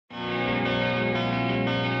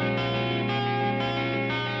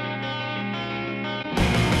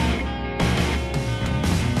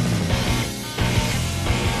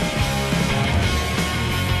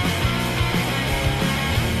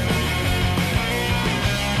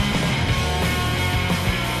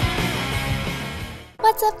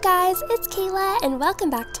What's up guys, it's Kayla and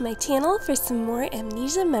welcome back to my channel for some more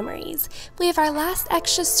Amnesia Memories. We have our last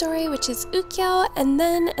extra story, which is UKYO, and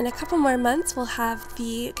then in a couple more months we'll have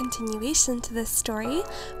the continuation to this story,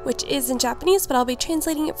 which is in Japanese, but I'll be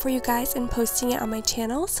translating it for you guys and posting it on my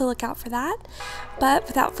channel, so look out for that. But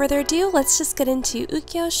without further ado, let's just get into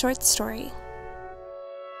UKYO's short story.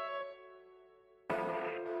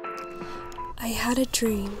 I had a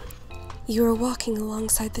dream. You were walking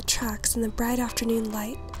alongside the tracks in the bright afternoon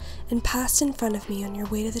light and passed in front of me on your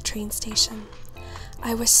way to the train station.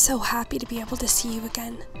 I was so happy to be able to see you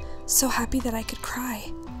again, so happy that I could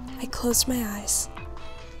cry. I closed my eyes.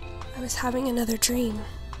 I was having another dream.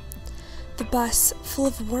 The bus, full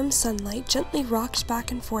of warm sunlight, gently rocked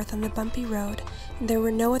back and forth on the bumpy road, and there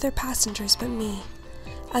were no other passengers but me.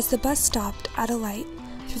 As the bus stopped at a light,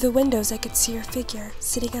 through the windows I could see your figure,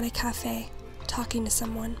 sitting at a cafe, talking to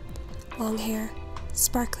someone. Long hair,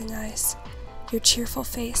 sparkling eyes, your cheerful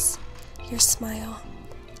face, your smile.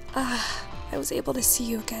 Ah, I was able to see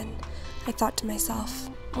you again, I thought to myself.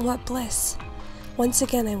 What bliss. Once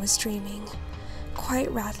again I was dreaming.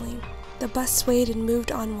 Quiet rattling, the bus swayed and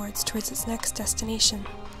moved onwards towards its next destination.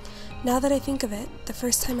 Now that I think of it, the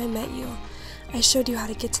first time I met you, I showed you how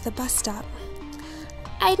to get to the bus stop.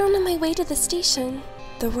 I don't know my way to the station.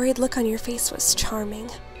 The worried look on your face was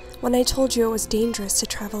charming. When I told you it was dangerous to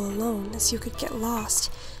travel alone, as you could get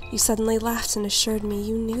lost, you suddenly laughed and assured me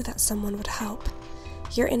you knew that someone would help.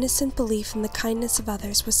 Your innocent belief in the kindness of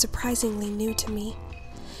others was surprisingly new to me.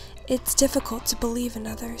 It's difficult to believe in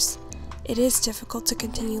others. It is difficult to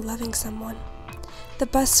continue loving someone. The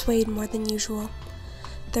bus swayed more than usual.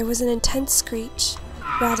 There was an intense screech,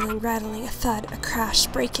 rattling, a thud, a crash,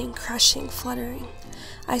 breaking, crushing, fluttering.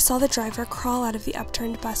 I saw the driver crawl out of the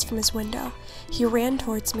upturned bus from his window. He ran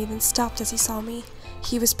towards me, then stopped as he saw me.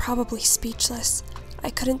 He was probably speechless.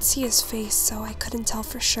 I couldn't see his face, so I couldn't tell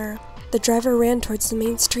for sure. The driver ran towards the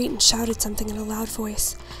main street and shouted something in a loud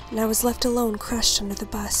voice, and I was left alone, crushed under the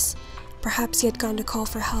bus. Perhaps he had gone to call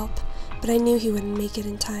for help, but I knew he wouldn't make it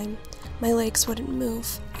in time. My legs wouldn't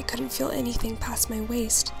move. I couldn't feel anything past my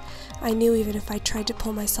waist. I knew even if I tried to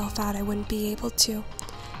pull myself out, I wouldn't be able to.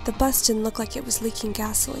 The bus didn't look like it was leaking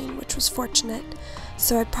gasoline, which was fortunate,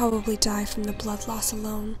 so I'd probably die from the blood loss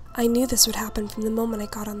alone. I knew this would happen from the moment I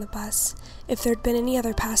got on the bus. If there'd been any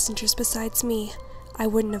other passengers besides me, I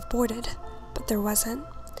wouldn't have boarded, but there wasn't.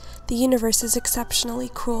 The universe is exceptionally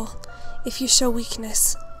cruel. If you show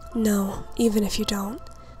weakness, no, even if you don't,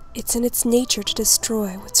 it's in its nature to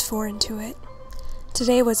destroy what's foreign to it.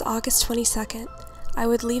 Today was August 22nd. I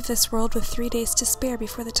would leave this world with 3 days to spare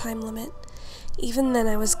before the time limit. Even then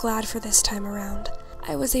I was glad for this time around.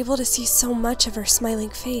 I was able to see so much of her smiling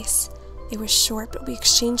face. It was short, but we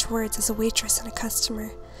exchanged words as a waitress and a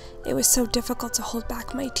customer. It was so difficult to hold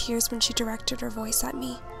back my tears when she directed her voice at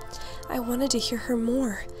me. I wanted to hear her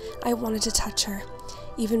more. I wanted to touch her.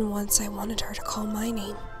 Even once I wanted her to call my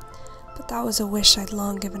name. But that was a wish I'd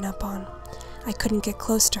long given up on. I couldn't get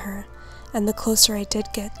close to her, and the closer I did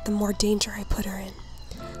get, the more danger I put her in.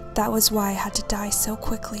 That was why I had to die so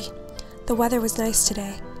quickly. The weather was nice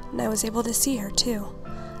today, and I was able to see her too.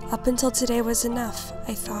 Up until today was enough,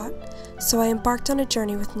 I thought, so I embarked on a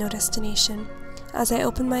journey with no destination. As I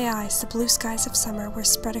opened my eyes, the blue skies of summer were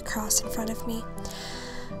spread across in front of me.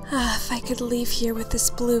 If I could leave here with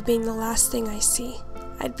this blue being the last thing I see,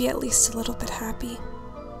 I'd be at least a little bit happy.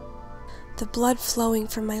 The blood flowing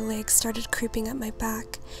from my legs started creeping up my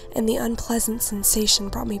back, and the unpleasant sensation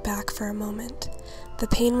brought me back for a moment. The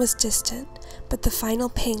pain was distant, but the final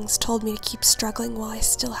pangs told me to keep struggling while I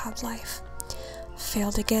still had life.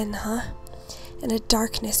 Failed again, huh? In a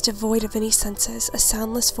darkness devoid of any senses, a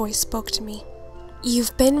soundless voice spoke to me.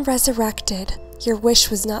 You've been resurrected. Your wish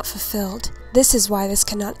was not fulfilled. This is why this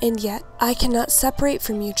cannot end yet. I cannot separate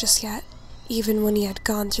from you just yet. Even when he had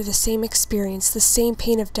gone through the same experience, the same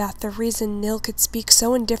pain of death, the reason Nil could speak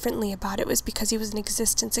so indifferently about it was because he was an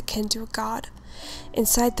existence akin to a god.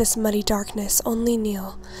 Inside this muddy darkness, only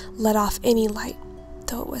Nil let off any light,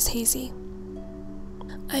 though it was hazy.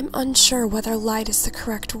 I'm unsure whether light is the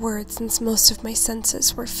correct word since most of my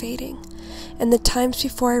senses were fading. In the times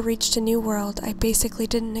before I reached a new world, I basically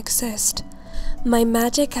didn't exist. My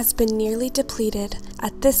magic has been nearly depleted.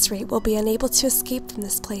 At this rate, we'll be unable to escape from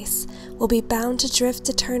this place. We'll be bound to drift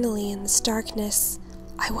eternally in this darkness.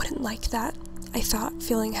 I wouldn't like that, I thought,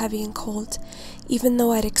 feeling heavy and cold. Even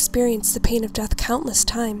though I'd experienced the pain of death countless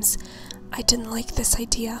times, I didn't like this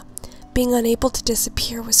idea. Being unable to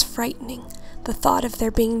disappear was frightening. The thought of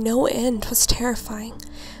there being no end was terrifying.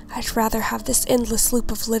 I'd rather have this endless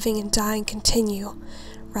loop of living and dying continue,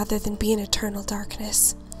 rather than be in eternal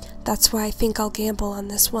darkness. That's why I think I'll gamble on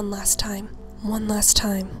this one last time. One last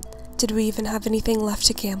time. Did we even have anything left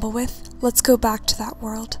to gamble with? Let's go back to that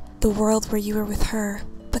world. The world where you were with her.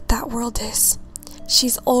 But that world is...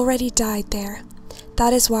 She's already died there.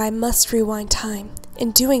 That is why I must rewind time.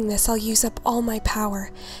 In doing this, I'll use up all my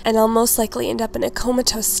power, and I'll most likely end up in a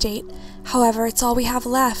comatose state. However, it's all we have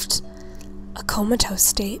left. A comatose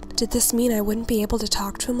state? Did this mean I wouldn't be able to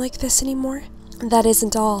talk to him like this anymore? That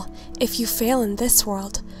isn't all. If you fail in this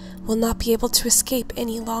world, we'll not be able to escape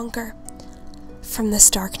any longer. From this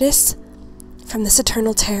darkness? From this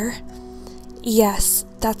eternal terror? Yes,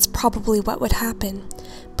 that's probably what would happen.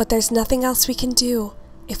 But there's nothing else we can do.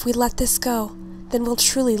 If we let this go, then we'll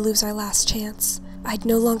truly lose our last chance. I'd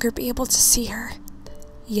no longer be able to see her.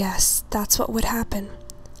 Yes, that's what would happen.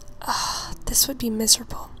 This would be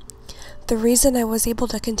miserable. The reason I was able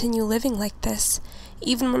to continue living like this,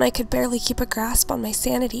 even when I could barely keep a grasp on my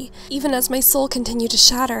sanity, even as my soul continued to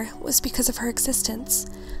shatter, was because of her existence.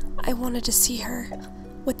 I wanted to see her.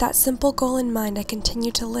 With that simple goal in mind, I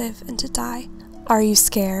continued to live and to die. Are you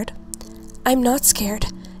scared? I'm not scared.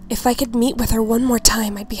 If I could meet with her one more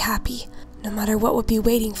time, I'd be happy, no matter what would be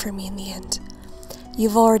waiting for me in the end.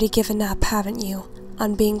 You've already given up, haven't you,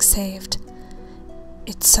 on being saved?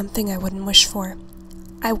 It's something I wouldn't wish for.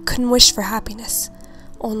 I couldn't wish for happiness.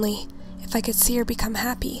 Only, if I could see her become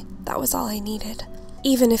happy, that was all I needed.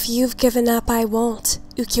 Even if you've given up, I won't.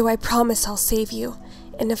 Ukyo, I promise I'll save you.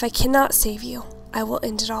 And if I cannot save you, I will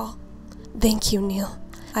end it all. Thank you, Neil.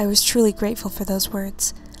 I was truly grateful for those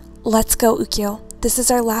words. Let's go, Ukyo. This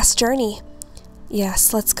is our last journey.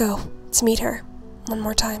 Yes, let's go. To meet her. One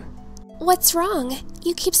more time. What's wrong?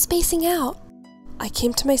 You keep spacing out. I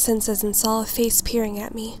came to my senses and saw a face peering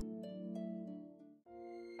at me.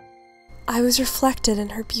 I was reflected in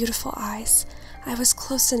her beautiful eyes. I was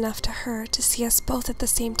close enough to her to see us both at the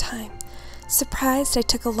same time. Surprised, I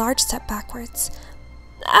took a large step backwards.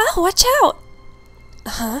 Watch out!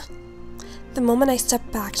 The moment I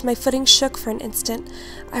stepped back, my footing shook for an instant.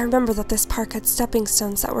 I remember that this park had stepping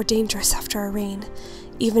stones that were dangerous after a rain.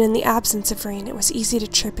 Even in the absence of rain, it was easy to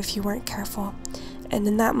trip if you weren't careful. And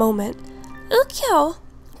in that moment, Ukyo!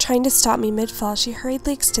 Trying to stop me mid-fall, she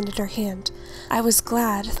hurriedly extended her hand. I was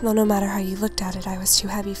glad, though no matter how you looked at it, I was too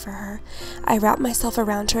heavy for her. I wrapped myself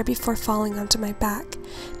around her before falling onto my back.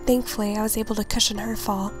 Thankfully, I was able to cushion her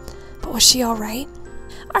fall. But was she all right?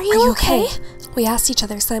 Are you okay? We asked each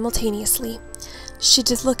other simultaneously. She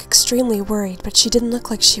did look extremely worried, but she didn't look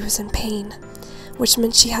like she was in pain, which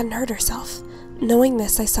meant she hadn't hurt herself. Knowing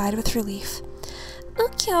this, I sighed with relief.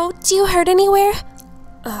 Ukyo, do you hurt anywhere?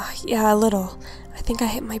 Yeah, a little. I think I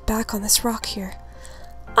hit my back on this rock here.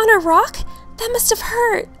 On a rock? That must have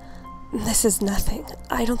hurt. This is nothing.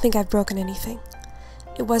 I don't think I've broken anything.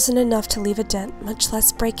 It wasn't enough to leave a dent, much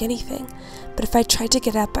less break anything, but if I tried to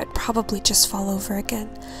get up, I'd probably just fall over again.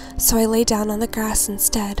 So I lay down on the grass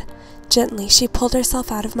instead. Gently, she pulled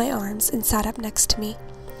herself out of my arms and sat up next to me.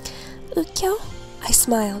 Ukyo? I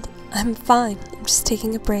smiled. I'm fine. I'm just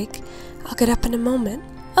taking a break. I'll get up in a moment.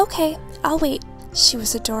 Okay, I'll wait. She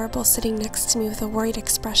was adorable, sitting next to me with a worried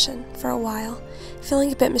expression for a while.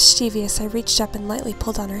 Feeling a bit mischievous, I reached up and lightly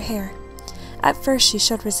pulled on her hair. At first, she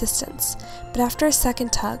showed resistance, but after a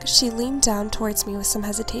second tug, she leaned down towards me with some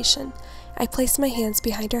hesitation. I placed my hands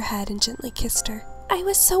behind her head and gently kissed her. I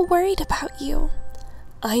was so worried about you.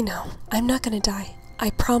 I know. I'm not gonna die.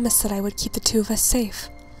 I promised that I would keep the two of us safe.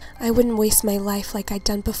 I wouldn't waste my life like I'd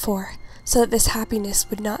done before, so that this happiness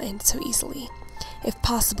would not end so easily. If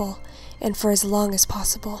possible, and for as long as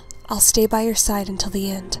possible, I'll stay by your side until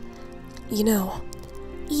the end. You know.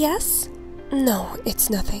 Yes? No,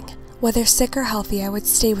 it's nothing. Whether sick or healthy, I would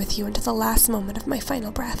stay with you until the last moment of my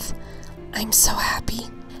final breath. I'm so happy.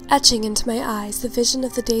 Etching into my eyes the vision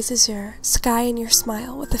of the days azure, sky and your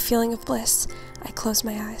smile with a feeling of bliss, I closed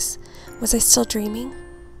my eyes. Was I still dreaming?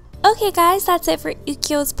 Okay guys, that's it for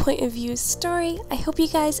UKYO'S point of view story. I hope you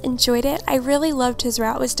guys enjoyed it. I really loved his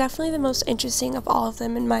route. It was definitely the most interesting of all of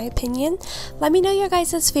them in my opinion. Let me know your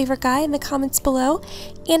guys' favorite guy in the comments below,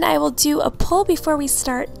 and I will do a poll before we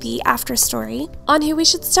start the after story on who we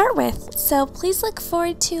should start with. So please look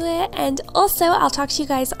forward to it, and also I'll talk to you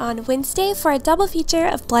guys on Wednesday for a double feature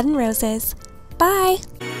of Blood and Roses. Bye!